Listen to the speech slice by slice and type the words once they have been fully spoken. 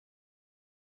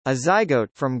A zygote,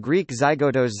 from Greek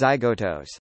zygotos zygotos,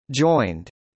 joined,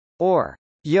 or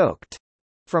yoked,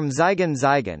 from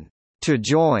zygon, to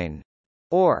join,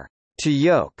 or to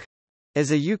yoke,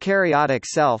 is a eukaryotic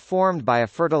cell formed by a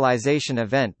fertilization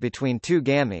event between two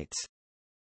gametes.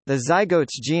 The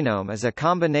zygote's genome is a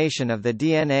combination of the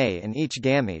DNA in each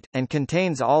gamete, and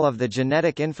contains all of the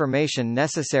genetic information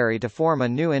necessary to form a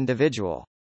new individual.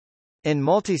 In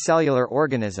multicellular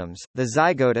organisms, the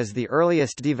zygote is the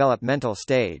earliest developmental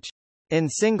stage. In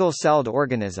single-celled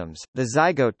organisms, the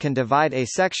zygote can divide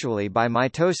asexually by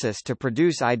mitosis to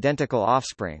produce identical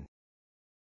offspring.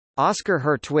 Oscar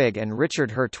Hertwig and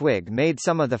Richard Hertwig made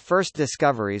some of the first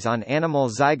discoveries on animal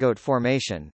zygote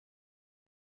formation.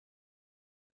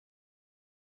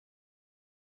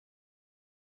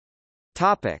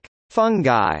 Topic: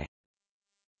 Fungi.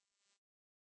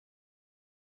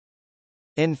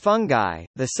 In fungi,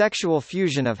 the sexual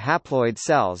fusion of haploid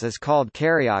cells is called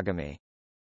karyogamy.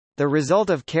 The result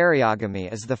of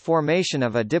karyogamy is the formation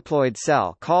of a diploid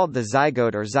cell called the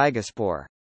zygote or zygospore.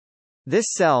 This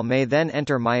cell may then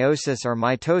enter meiosis or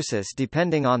mitosis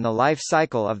depending on the life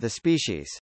cycle of the species.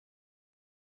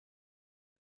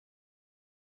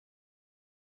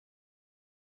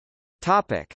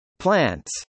 Topic: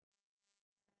 Plants.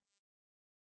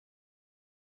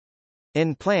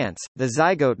 In plants, the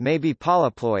zygote may be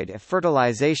polyploid if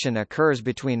fertilization occurs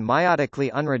between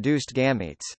meiotically unreduced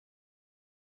gametes.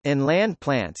 In land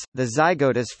plants, the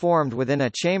zygote is formed within a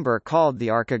chamber called the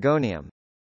archegonium.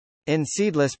 In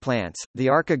seedless plants, the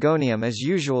archegonium is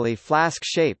usually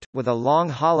flask-shaped, with a long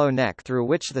hollow neck through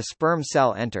which the sperm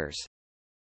cell enters.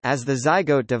 As the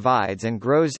zygote divides and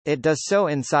grows, it does so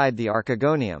inside the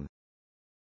archegonium.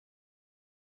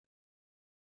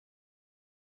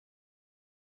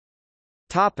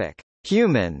 Topic: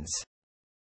 Humans.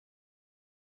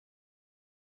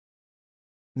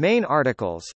 Main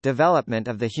articles: Development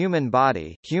of the human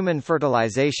body, Human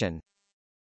fertilization.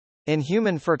 In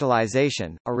human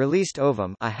fertilization, a released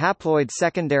ovum, a haploid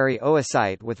secondary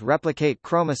oocyte with replicate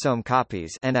chromosome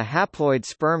copies, and a haploid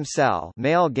sperm cell,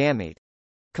 male gamete,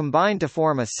 combine to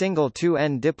form a single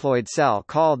 2N diploid cell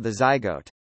called the zygote.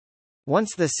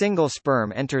 Once the single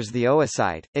sperm enters the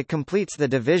oocyte, it completes the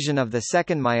division of the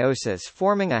second meiosis,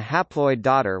 forming a haploid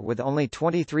daughter with only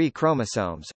 23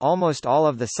 chromosomes, almost all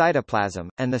of the cytoplasm,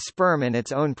 and the sperm in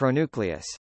its own pronucleus.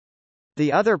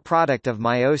 The other product of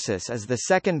meiosis is the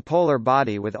second polar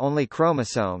body with only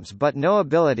chromosomes but no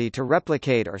ability to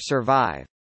replicate or survive.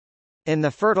 In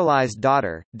the fertilized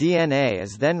daughter, DNA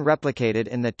is then replicated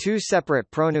in the two separate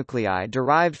pronuclei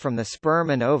derived from the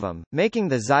sperm and ovum, making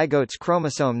the zygote's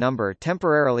chromosome number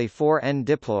temporarily 4N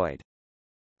diploid.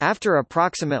 After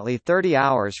approximately 30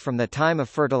 hours from the time of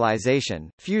fertilization,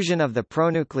 fusion of the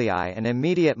pronuclei and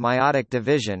immediate meiotic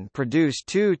division produce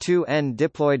two 2N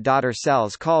diploid daughter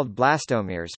cells called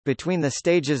blastomeres. Between the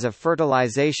stages of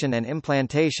fertilization and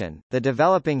implantation, the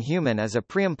developing human is a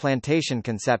preimplantation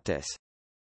conceptus.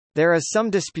 There is some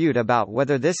dispute about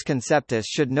whether this conceptus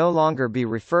should no longer be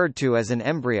referred to as an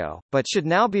embryo, but should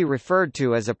now be referred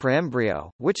to as a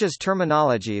preembryo, which is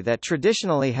terminology that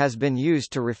traditionally has been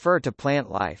used to refer to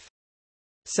plant life.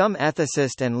 Some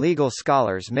ethicists and legal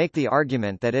scholars make the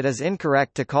argument that it is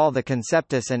incorrect to call the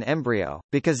conceptus an embryo,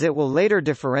 because it will later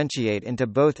differentiate into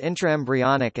both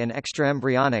intraembryonic and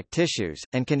extraembryonic tissues,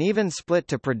 and can even split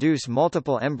to produce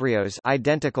multiple embryos,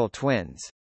 identical twins.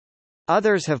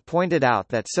 Others have pointed out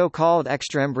that so-called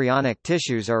extraembryonic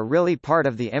tissues are really part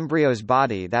of the embryo's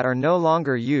body that are no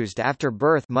longer used after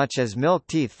birth, much as milk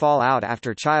teeth fall out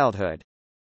after childhood.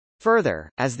 Further,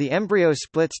 as the embryo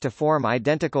splits to form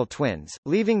identical twins,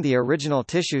 leaving the original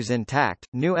tissues intact,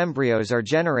 new embryos are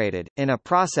generated, in a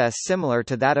process similar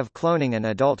to that of cloning an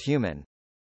adult human.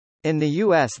 In the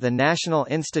U.S., the National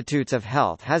Institutes of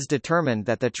Health has determined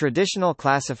that the traditional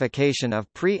classification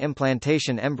of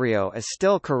pre-implantation embryo is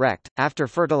still correct. After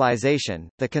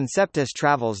fertilization, the conceptus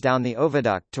travels down the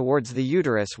oviduct towards the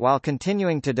uterus while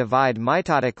continuing to divide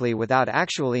mitotically without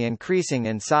actually increasing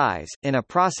in size, in a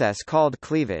process called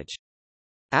cleavage.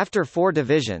 After 4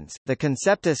 divisions, the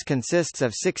conceptus consists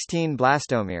of 16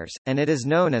 blastomeres, and it is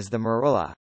known as the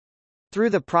morula.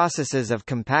 Through the processes of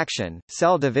compaction,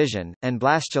 cell division, and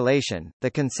blastulation, the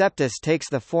conceptus takes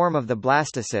the form of the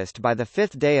blastocyst by the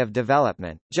 5th day of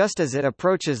development, just as it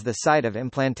approaches the site of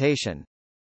implantation.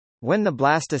 When the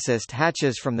blastocyst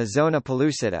hatches from the zona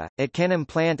pellucida, it can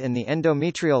implant in the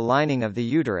endometrial lining of the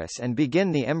uterus and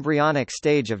begin the embryonic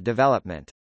stage of development.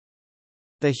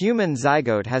 The human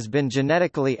zygote has been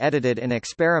genetically edited in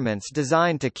experiments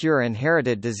designed to cure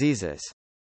inherited diseases.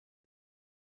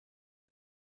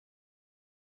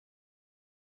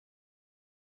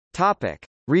 Topic: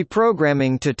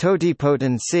 Reprogramming to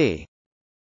totipotency.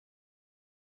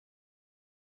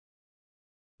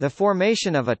 The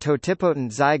formation of a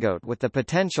totipotent zygote with the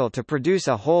potential to produce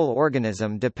a whole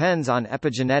organism depends on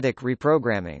epigenetic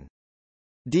reprogramming.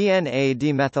 DNA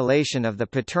demethylation of the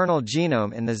paternal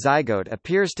genome in the zygote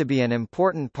appears to be an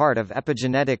important part of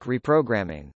epigenetic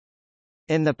reprogramming.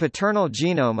 In the paternal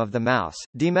genome of the mouse,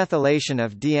 demethylation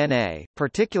of DNA,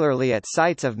 particularly at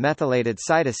sites of methylated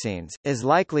cytosines, is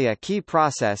likely a key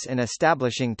process in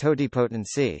establishing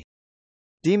totipotency.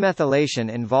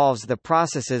 Demethylation involves the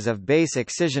processes of base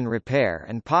excision repair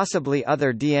and possibly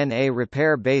other DNA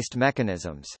repair-based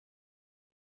mechanisms.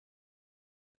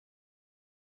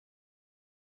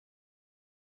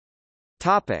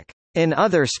 In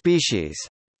other species,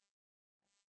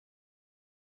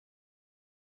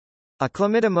 a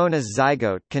Chlamydomonas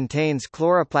zygote contains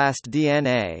chloroplast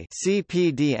DNA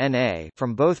 (cpDNA)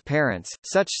 from both parents.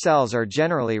 Such cells are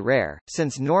generally rare,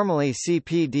 since normally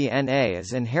cpDNA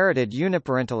is inherited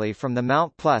uniparentally from the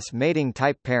Mount plus mating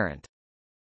type parent.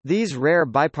 These rare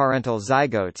biparental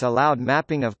zygotes allowed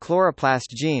mapping of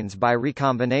chloroplast genes by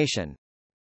recombination.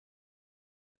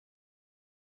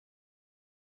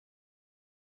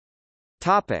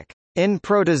 In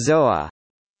protozoa.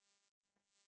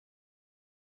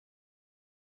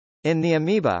 In the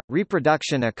amoeba,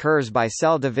 reproduction occurs by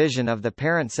cell division of the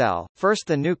parent cell. First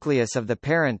the nucleus of the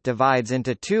parent divides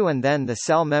into two and then the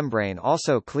cell membrane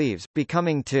also cleaves,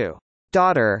 becoming two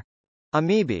daughter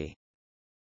amoebae.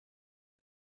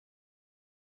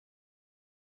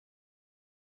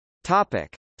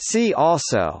 See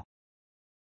also: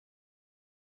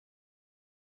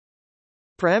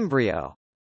 Preembryo.